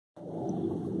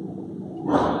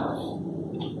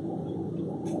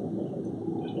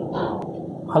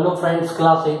Hello friends,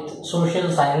 class 8 social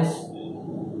science.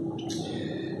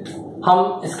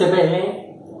 हम इसके पहले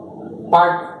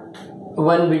पार्ट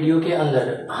 1 वीडियो के अंदर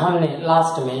हमने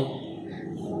लास्ट में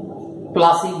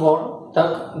प्लासी वॉर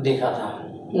तक देखा था।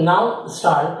 Now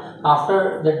start after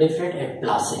the defeat eight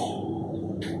Plassey.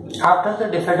 After the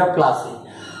defeat of Plassey,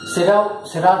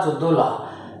 Siraj-ud-Daulah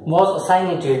was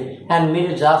assassinated and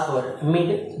Mir Jafar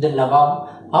made the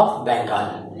Nawab of Bengal.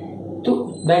 तो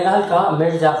बंगाल का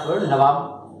मिर जाफर नवाब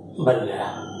बन गया।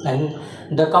 And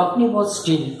the company was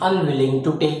still unwilling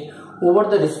to take over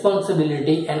the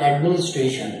responsibility and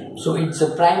administration, so its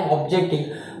prime objective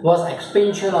was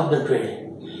expansion of the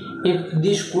trade if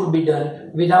this could be done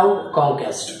without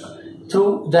conquest through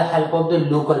the help of the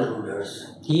local rulers.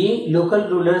 ये local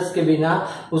rulers के बिना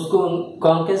उसको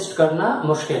conquest करना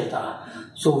मुश्किल था।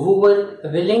 So who were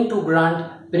willing to grant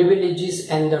privileges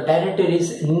and the territories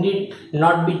need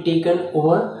not be taken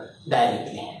over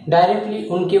directly. Directly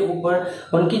उनके ऊपर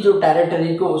उनकी जो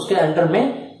टेरिटरी को उसके अंडर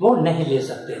में वो नहीं ले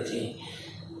सकते थे।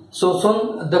 So soon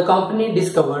the company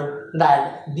discovered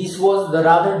that this was the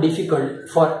rather difficult.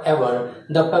 Forever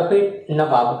the puppet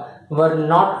Nawab were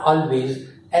not always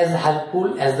as helpful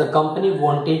as the company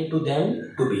wanted to them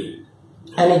to be.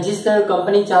 यानी जिस तरह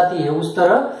कंपनी चाहती है उस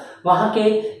तरह वहां के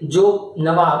जो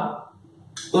नवाब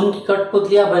उनकी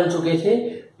कठपुतलियां बन चुके थे,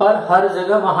 पर हर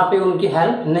जगह वहां पे उनकी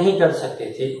हेल्प नहीं कर सकते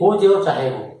थे, हो जो चाहे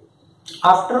हो।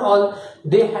 After all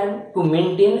they had to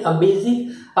maintain a basic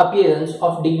appearance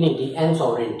of dignity and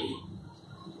sovereignty.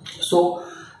 So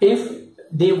if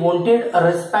they wanted a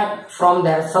respect from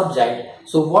there subject,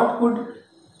 so what could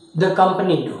the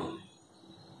company do.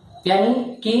 यानी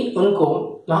कि उनको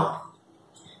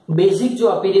बेसिक जो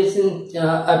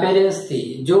अपीयरेंस थी,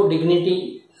 जो डिग्निटी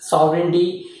सॉवरेनिटी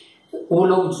वो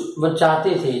लोग चाहते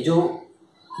थे, जो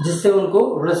जिससे उनको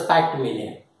रिस्पेक्ट मिले।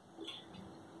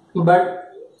 But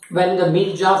when the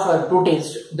Mir Jafar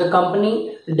protest, the company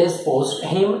disposed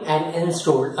him and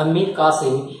installed a Mir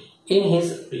Qasim in his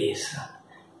place.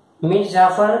 Mir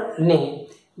Jafar ने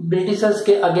ब्रिटिशर्स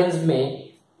के अगेंस्ट में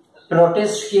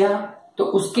प्रोटेस्ट किया तो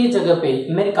उसकी जगह पे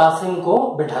मीर कासिम को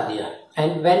बिठा दिया।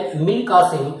 And when Mir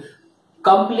Qasim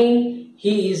complained,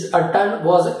 his turn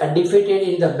was defeated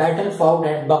in the battle fought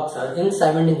at Buxar in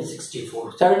 1764.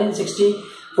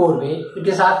 1764 में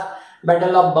इनके साथ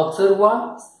बैटल ऑफ बक्सर हुआ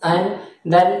एंड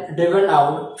देन ड्रिवन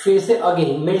आउट। फिर से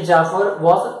अगेन मिर जाफर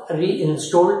वॉज री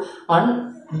इंस्टॉल्ड ऑन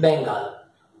बंगाल।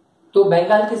 तो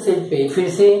बंगाल की सीट पे फिर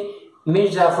से मिर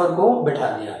जाफर को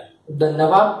बैठा दिया। द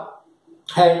नवाब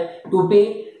हैड टू पे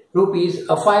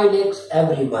 ₹5 lakhs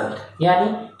एवरी मंथ, यानी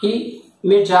कि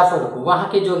मिर जाफर को, वहां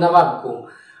के जो नवाब को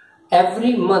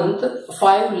एवरी मंथ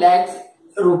 5 lakhs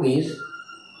रुपीज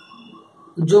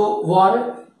जो वॉर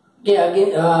के आगे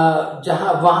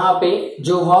जहां वहां पे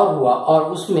जो वॉर हुआ और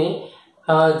उसमें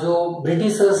जो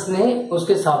ब्रिटिशर्स ने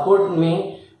उसके सपोर्ट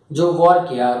में जो वॉर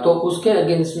किया तो उसके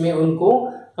अगेंस्ट में उनको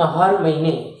हर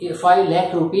महीने 5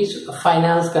 लाख रुपीज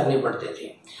फाइनेंस करने पड़ते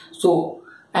थे। सो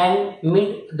and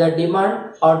meet the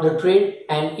demand or the trade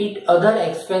and eat other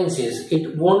expenses, it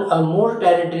won more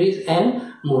territories and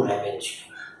more revenue.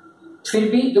 फिर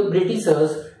भी the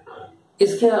Britishers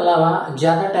इसके अलावा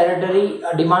ज्यादा टेरिटरी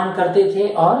डिमांड करते थे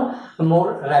और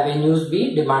मोर रेवेन्यूज भी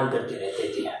डिमांड करते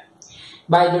रहते थे।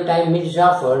 By the time Mir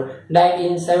Jafar died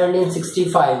in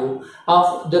 1765, of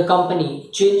the company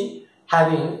changed,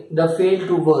 having the failed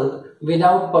to work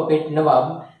without puppet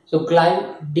Nawab, so Clive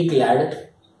declared,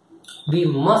 We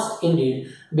must indeed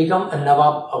become a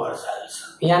Nawab ourselves।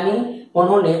 यानी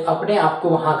उन्होंने अपने आप को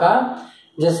वहां का,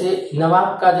 जैसे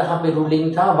नवाब का जहां पे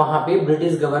रूलिंग था वहां पे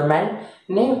ब्रिटिश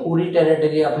गवर्नमेंट ने पूरी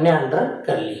टेरिटरी अपने अंडर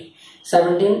कर ली।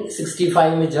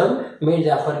 1765 में जब मीर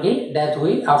जाफर की डेथ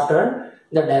हुई, after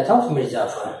the death of Mir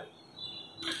Jafar.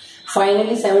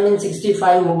 Finally,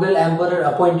 1765, Mughal emperor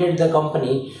appointed the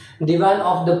company Diwan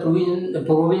of the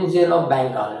provincial of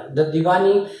Bengal. The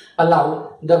Diwani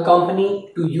allowed the company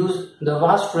to use the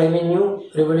vast revenue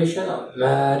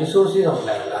resources of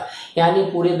Bengal. यानी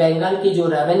पूरे बंगाल की जो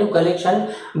revenue collection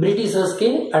Britishers के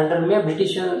under में,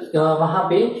 Britishers वहां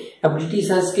पे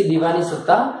Britishers की दीवानी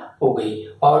सत्ता हो गई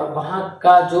और वहां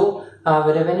का जो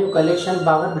रेवेन्यू कलेक्शन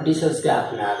पावर ब्रिटिशर्स के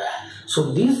हाथ में आ गया। So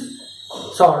this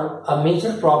solved a major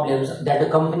problems that the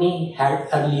company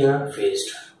had earlier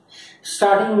faced.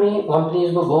 Starting में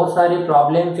कंपनीज को बहुत सारे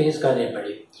प्रॉब्लम फेस करने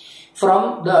पड़े। From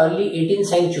the early 18th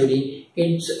century,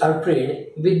 its trade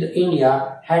with India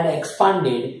had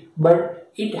expanded, but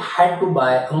it had to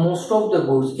buy most of the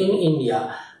goods in India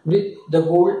with the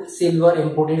gold, silver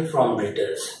imported from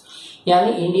British.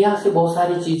 यानी India से बहुत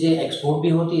सारी चीजें export भी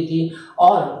होती थी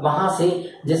और वहां से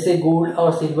जैसे गोल्ड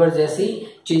और सिल्वर जैसी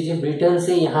चीजें ब्रिटेन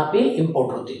से यहाँ पे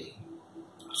इंपोर्ट होती थी।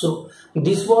 So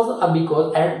this was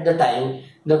because at the time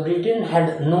the Britain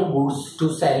had no goods to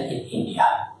sell in India.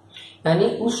 यानी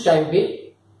उस टाइम पे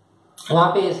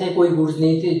वहां पे ऐसे कोई गुड्स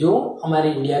नहीं थे जो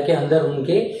हमारे इंडिया के अंदर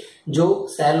उनके जो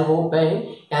सेल हो पाए,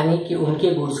 यानी कि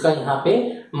उनके गुड्स का यहाँ पे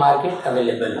मार्केट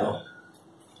अवेलेबल हो.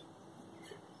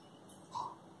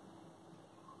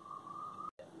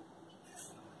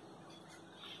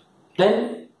 Then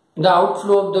the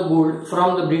outflow of the gold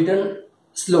from the Britain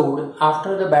slowed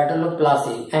after the Battle of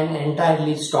Plassey and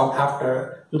entirely stopped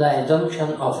after the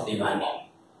assumption of Diwani.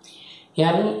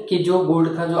 यानी कि जो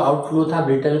गोल्ड का जो आउटफ्लो था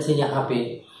ब्रिटेन से यहाँ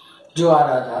पे जो आ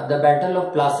रहा था, the battle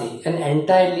of Plassey and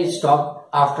entirely stop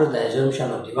after the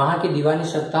assumption of वहां की दीवानी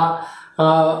सत्ता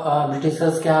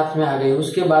ब्रिटिशर्स के हाथ में आ गई,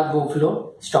 उसके बाद वो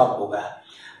फ्लो स्टॉप हो गया.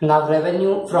 Now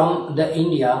revenue from the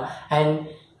India and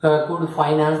could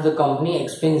finance the company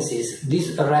expenses. This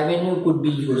revenue could be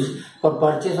used for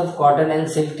purchase of cotton and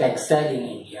silk textile in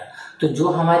India. तो जो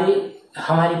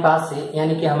हमारे पास से,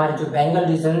 यानी कि हमारे जो बंगाल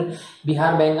रीजन,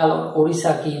 बिहार, बंगाल और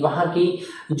उड़ीसा की वहाँ की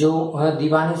जो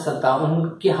दीवानी सत्ता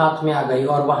उनके हाथ में आ गई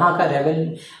और वहाँ का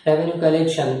रेवेन्यू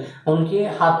कलेक्शन उनके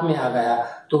हाथ में आ गया,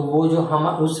 तो वो जो हम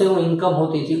उससे वो इनकम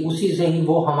होती थी उसी से ही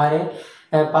वो हमारे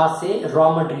पास से raw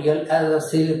material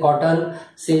silk, cotton,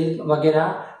 silk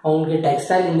वगैरह उनके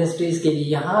टेक्सटाइल इंडस्ट्रीज के लिए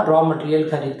यहाँ रॉ मटेरियल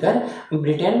खरीद कर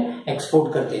ब्रिटेन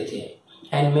एक्सपोर्ट करते थे.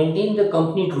 And maintain the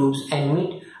company troops and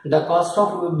meet the cost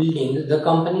of building the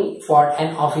company for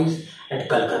an office at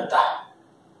Calcutta.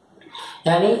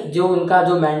 यानी जो उनका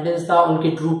जो मेंटेनेंस था उनके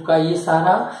ट्रूप का, ये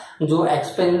सारा जो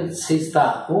एक्सपेंसेस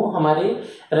था वो हमारे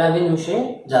रेवेन्यू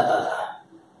से जाता था.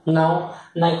 Now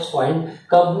next point,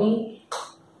 company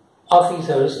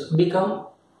officers become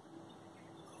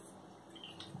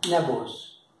nabobs.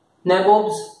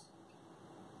 Nabobs,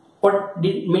 what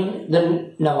did mean the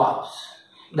nawabs?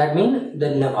 That mean the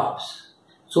nawabs.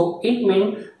 So it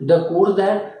meant the course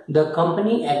that the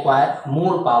company acquire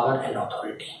more power and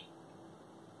authority.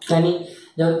 यानी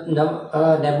जब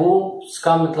nawabs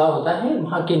का मतलब होता है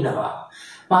वहां के नवाब,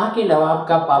 वहां के नवाब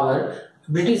का पावर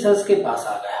ब्रिटिशर्स के पास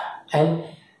आ गया. And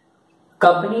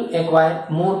company acquire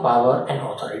more power and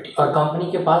authority, और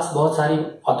कंपनी के पास बहुत सारी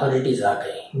अथॉरिटीज आ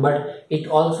गई. But it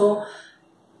also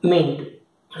meant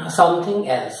something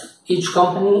else. Each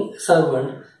company servant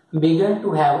begin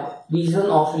to have vision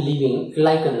of living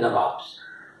like a nawabs.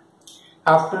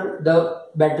 After the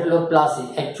battle of Plassey,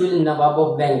 actually Nawab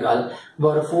of Bengal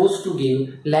were forced to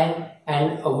give land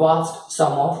and vast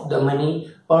some of the money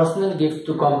personal gift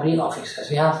to company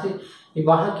officers. यहाँ से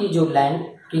वहां की जो land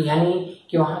कि यानी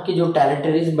कि वहाँ की जो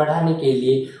टेरिटरीज बढ़ाने के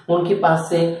लिए उनके पास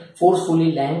से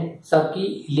फोर्सफुली लैंड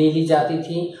सबकी ले ली जाती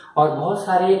थी और बहुत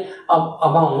सारे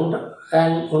अमाउंट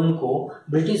एंड उनको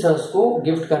ब्रिटिशर्स को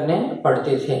गिफ्ट करने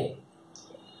पड़ते थे.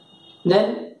 Then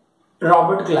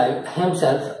Robert Clive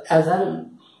himself as an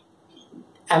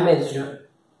amazed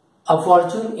a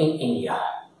Fortune in India.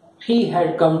 He had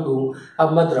come to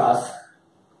Madras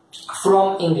from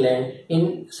England in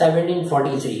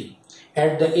 1743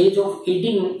 at the age of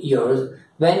 18 years,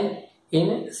 when in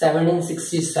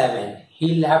 1767 he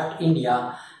left India.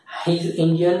 His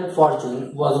Indian fortune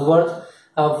was worth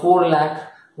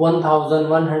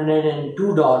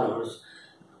 $4,01,102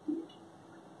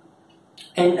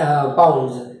 and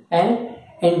pounds. And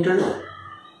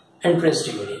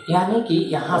interestingly, यानी कि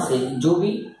यहाँ से जो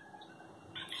भी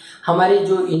हमारे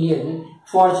जो Indian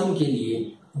Fortune के लिए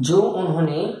जो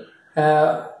उन्होंने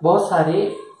बहुत सारे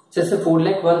जैसे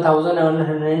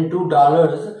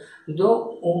 $4,01,102 जो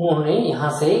उन्होंने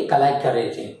यहाँ से कलेक्ट कर रहे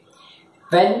थे.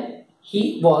 When he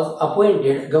was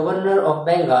appointed governor of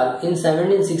Bengal in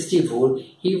 1764,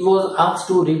 he was asked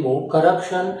to remove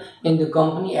corruption in the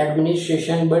company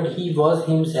administration, but he was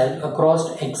himself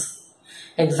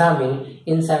cross-examined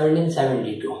in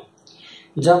 1772.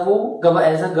 जब वो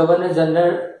as a governor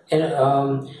general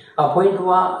appoint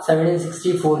हुआ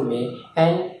 1764 में,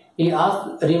 and he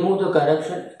asked remove the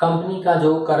corruption, company का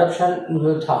जो corruption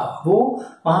था वो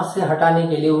वहां से हटाने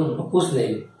के लिए उसने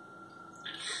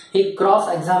एक क्रॉस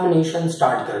एग्जामिनेशन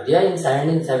स्टार्ट कर दिया इन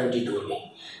 1772 में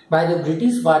by the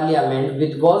British Parliament,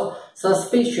 which was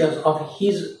suspicious of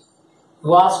his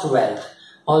vast wealth.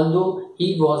 Although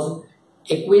he was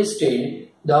acquitted,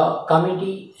 the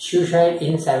committee suicide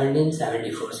in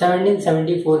 1774.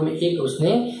 1774 में एक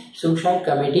उसने सुसाइड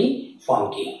कमेटी फॉर्म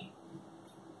की.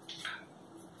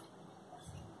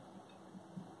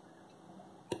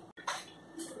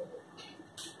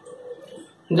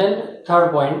 Then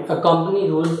third point, a company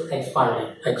rules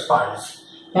expands.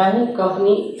 यानी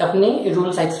company अपने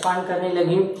rules expand करने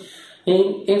लगी.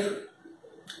 If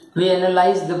we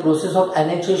analyze the process of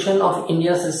annexation of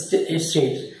India's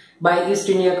states, bye east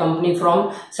India company from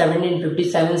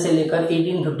 1757 से लेकर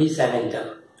 1857 तक।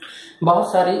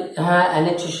 बहुत सारी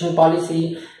एनेक्सेशन पॉलिसी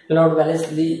लॉर्ड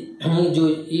वेलेस्ली जो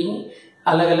इन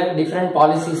अलग अलग डिफरेंट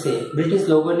पॉलिसी से ब्रिटिश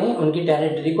लोगों ने उनकी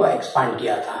टेरिटरी को एक्सपांड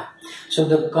किया था। So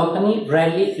the company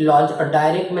rarely launched a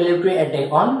direct military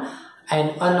attack on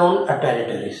an unknown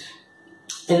territories.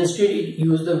 Instead, it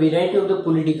used the variety of the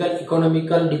political,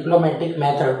 economical, diplomatic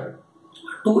method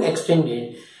to extend it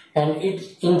and its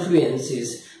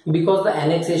influences because the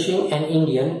annexation an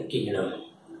Indian kingdom.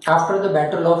 After the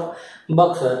Battle of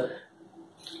Buxar,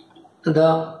 the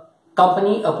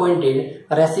company appointed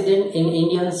resident in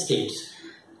Indian states.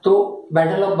 तो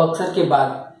battle of Buxar के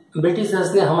बाद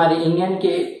Britishers ने हमारे Indian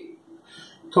के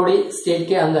थोड़े state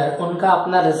के अंदर उनका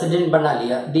अपना रेसिडेंट बना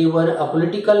लिया। दे वर a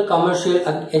political commercial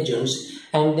agents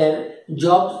and their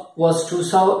job was to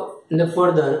serve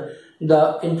further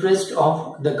the interest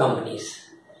of the companies.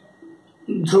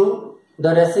 Through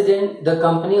the resident the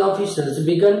company officers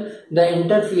begin the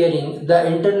interfering the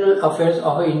internal affairs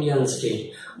of Indian state.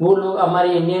 वो लोग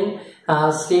हमारे Indian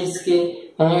states के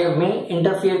में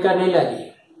interfere करने लगे।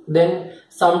 Then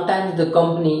sometimes the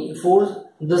company forced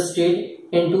the state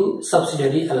into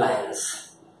subsidiary alliance.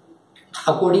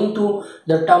 According to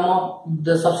the term of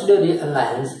the subsidiary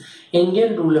alliance,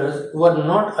 Indian rulers were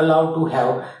not allowed to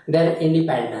have their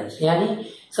independence. यानी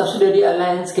subsidiary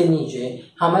alliance के नीचे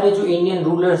हमारे जो Indian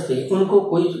rulers थे उनको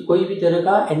कोई भी तरह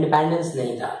का इंडिपेंडेंस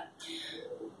नहीं था।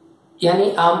 यानी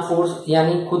आर्म फोर्स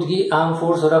यानी खुद की आर्म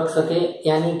फोर्स रख सके,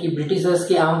 यानी कि ब्रिटिशर्स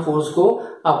की आर्म फोर्स को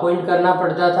अपॉइंट करना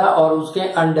पड़ता था और उसके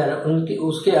अंडर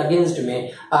उसके अगेंस्ट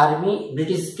में आर्मी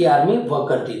ब्रिटिश की आर्मी वर्क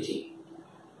करती थी।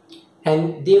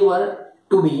 And they were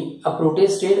to be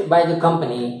protested by the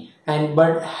company and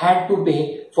but had to पे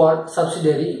फॉर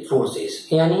सब्सिडरी फोर्सेस।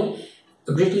 यानी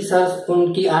ब्रिटिशर्स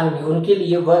उनकी आर्मी उनके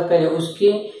लिए वर्क करे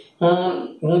उसके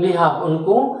बिहाफ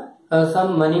उनको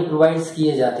सब मनी प्रोवाइड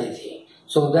किए जाते थे।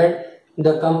 So that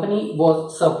the company was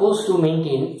supposed to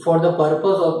maintain for the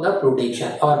purpose of the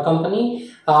protection। और कंपनी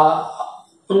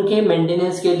उनके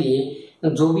मेंटेनेंस के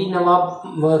लिए जो भी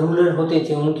नवाब रूलर होते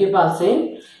थे उनके पास से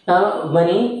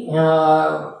मनी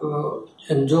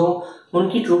जो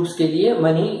उनकी ट्रूप्स के लिए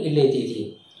मनी लेती थी।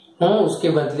 उसके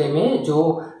बदले में जो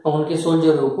उनके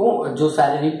सोल्जरों को जो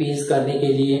सैलरी पेज करने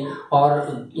के लिए और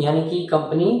यानी कि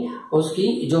कंपनी उसकी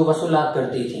जो वसूलात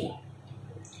करती थी।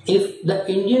 If the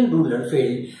Indian ruler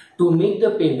failed to make the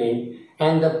payment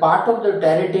and the part of the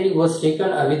territory was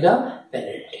taken away the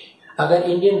penalty। अगर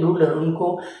इंडियन रूलर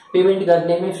उनको पेमेंट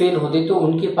करने में फेल होते तो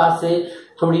उनके पास से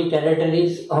थोड़ी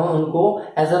टेरिटरीज उनको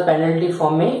एज अ पेनल्टी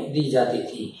फॉर्म में दी जाती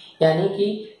थी। यानी कि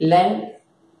लैंड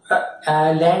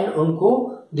उनको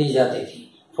दी जाती थी।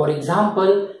 For example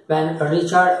when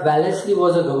Richard Wellesley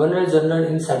was a Governor General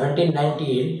in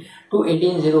 1798 to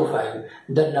 1805,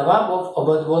 the Nawab of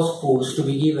Awadh was forced to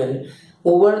be given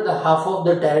over the half of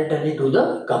the territory to the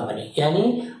company। यानी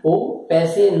वो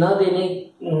पैसे न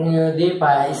दे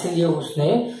पाया इसलिए उसने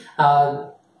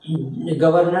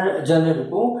गवर्नर जनरल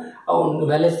को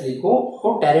Wellesley को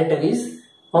वो टेरिटरीज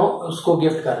उसको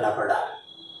गिफ्ट करना पड़ा।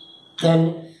 And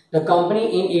the company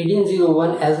in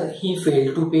 1801 as he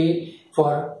failed to pay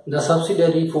for the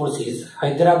subsidiary forces,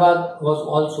 Hyderabad was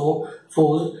also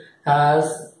forced as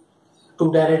to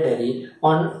territory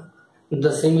on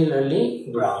the similarly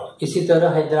ground। इसी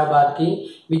तरह हैदराबाद की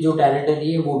भी जो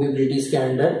टेरिटरी है वो भी ब्रिटिश के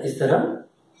अंडर इस तरह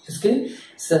इसके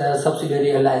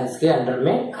सब्सिडियरी अलायंस के अंडर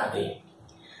में आ गई।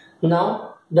 Now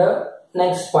the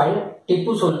next point,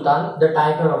 Tipu Sultan the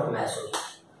tiger of Mysore.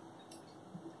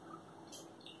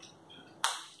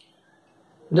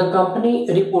 The company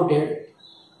reported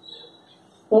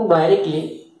directly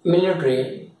military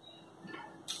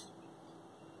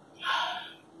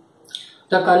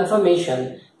the confirmation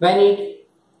when it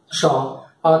saw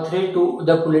a threat to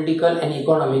the political and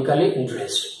economical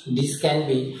interest. This can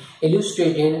be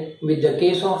illustrated with the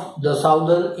case of the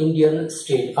southern Indian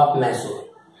state of Mysore.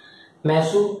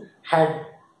 Mysore had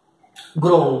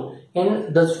grown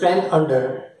in the strength under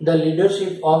the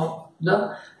leadership of the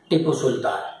Tipu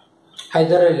Sultan।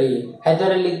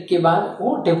 Haider Ali के बाद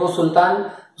वो टीपू सुल्तान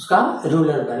उसका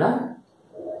ruler बना।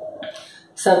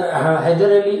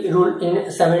 Haider Ali rule in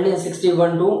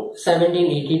 1761 to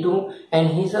 1782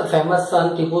 and his famous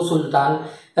son Tipu Sultan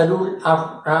ruled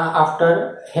after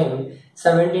him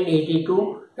 1780 to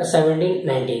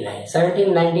 1799।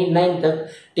 1799 तक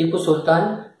टीपू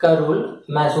सुल्तान का rule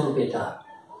Mysore पे था।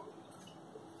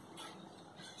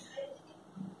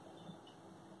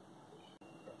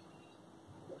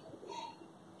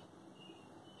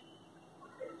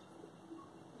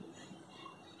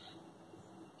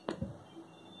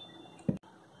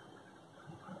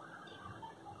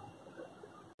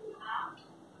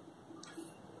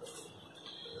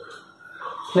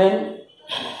 Then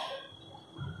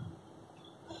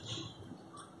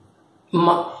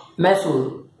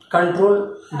Mysore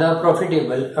controlled the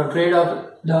profitable trade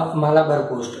of the Malabar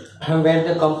coast, where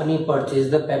the company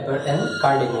purchased the pepper and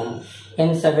cardamom. In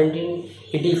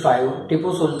 1785,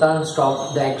 Tipu Sultan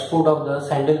stopped the export of the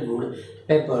sandalwood,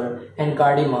 pepper and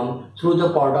cardamom through the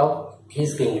port of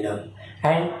his kingdom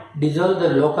and dissolved the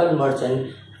local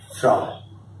merchant from.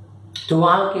 तो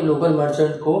वहाँ के local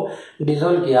merchant को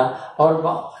dissolve किया और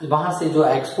वहाँ से जो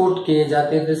export किए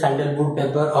जाते थे सैंडलवुड,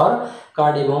 पेपर और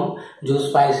कार्डिमम, जो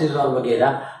स्पाइसेस और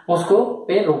वगैरह, उसको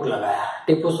पे रोक लगाया.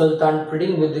 टिपू सुल्तान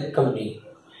trading with the company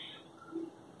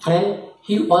and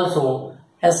he also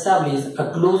established a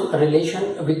close relation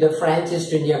with the French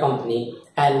East India Company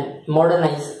and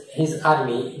modernized his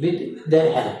army with their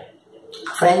help.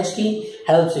 French की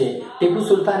हेल्प से टिपू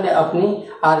सुल्तान ने अपनी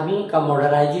आर्मी का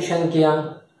मॉडर्नाइजेशन किया.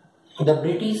 The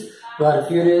British were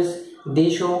furious. They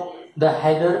show the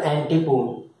Hyder and Tipu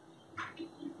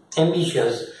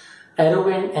ambitious,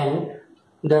 arrogant and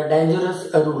the dangerous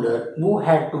ruler who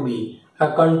had to be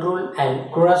controlled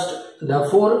and crushed. The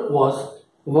four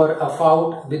were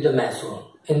fought with the Mysore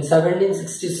in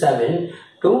 1767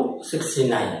 to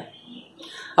 69.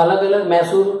 अलग अलग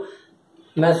Mysore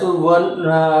 1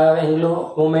 Anglo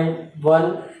movement 1,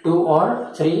 2 और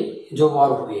 3 जो war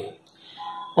हुए.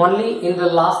 Only in the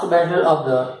last battle of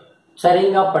the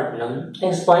Seringapatnam.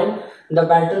 Next point, the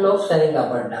battle of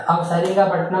Seringapatnam. अब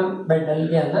Seringapatam battle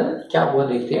के अंदर क्या हुआ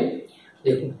देखते हैं.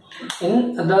 देखो, in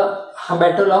the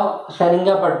battle of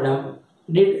Seringapatnam,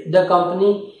 did the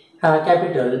company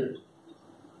capital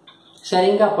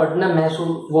Seringapatnam,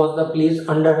 Mysore was the place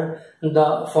under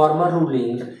the former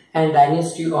ruling and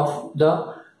dynasty of the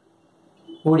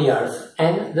Wodeyars,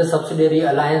 and the subsidiary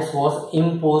alliance was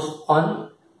imposed on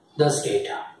the state.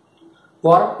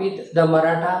 War with the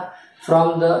Maratha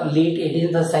from the late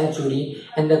 18th century,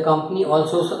 and the company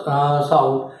also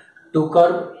sought to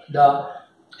curb the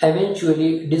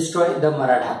eventually destroy the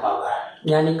Maratha power.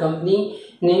 यानी company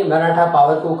ने Maratha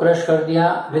power को crush कर दिया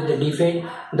with the defeat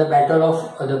the battle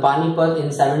of the Panipat in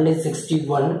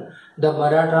 1761. The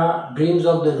Maratha dreams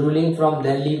of the ruling from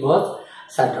Delhi was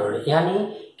shattered. यानी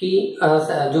कि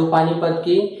जो पानीपत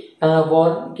की war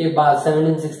के बाद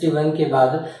 1761 के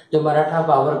बाद जो मराठा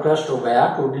पावर क्रश हो गया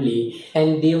totally,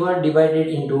 and they were divided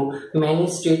into many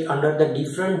state under the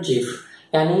different chief.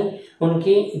 यानी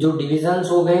उनके जो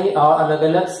डिविजन्स हो गए और अलग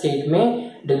अलग स्टेट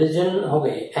में डिवीजन हो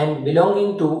गए, and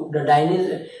belonging to the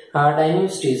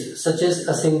dynasties such as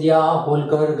Scindia,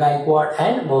 Holkar, Gaekwad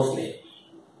and Bhosle.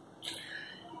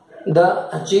 The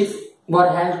chief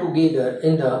were held together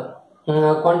in the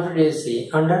confederacy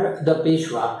under the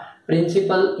Peshwa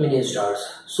principal ministers,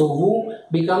 so who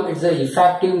become its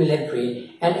effective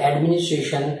military and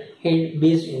administration head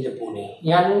based in the Pune.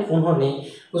 यानी उन्होंने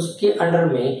उसके under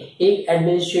में एक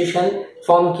administration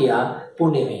form किया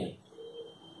पुणे में.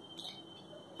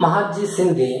 महादजी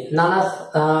शिंदे, नाना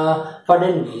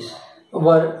फडणवीस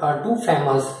वर two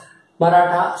famous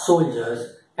Maratha soldiers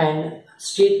and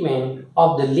statesmen of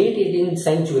the late 18th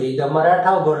century. The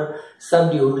Maratha were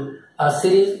subdued a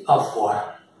series of war.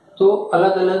 तो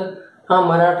अलग अलग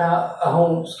मराठा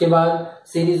उसके बाद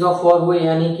सीरीज ऑफ वॉर हुए,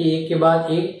 यानी कि एक के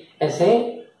बाद एक ऐसे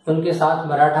उनके साथ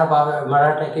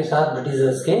मराठा के साथ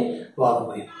ब्रिटिशर्स के वॉर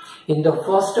हुए. In the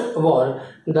first war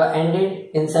the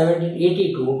ended in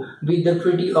 1782 with the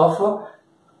treaty of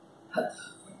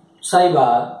साइबा.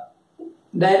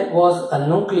 There was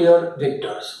no clear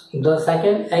victors. The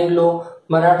second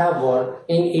Anglo-Maratha War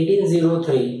in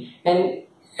 1803 and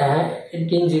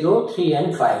 1803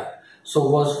 and 5 so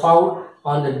was fought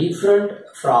on the different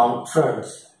fronts,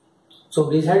 so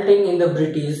resulting in the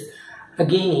British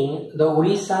gaining the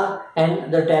Orissa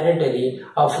and the territory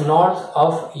of north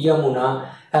of Yamuna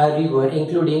river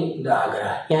including the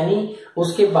Agra. यानी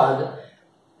उसके बाद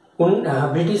उन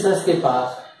Britishers के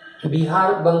पास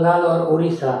बिहार, बंगाल और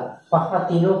उड़ीसा, वहां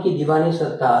तीनों की दीवानी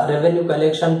सत्ता, रेवेन्यू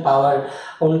कलेक्शन पावर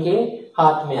उनके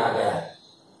हाथ में आ गया.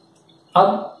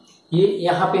 अब ये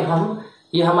यहाँ पे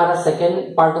ये हमारा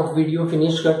second part of video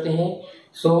finish करते हैं.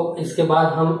 सो इसके बाद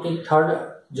हम एक थर्ड,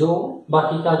 जो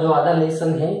बाकी का जो आधा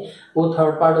लेसन है वो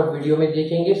थर्ड पार्ट ऑफ वीडियो में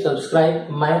देखेंगे. Subscribe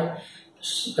my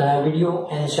video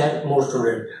and share more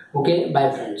student. Okay, bye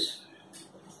friends.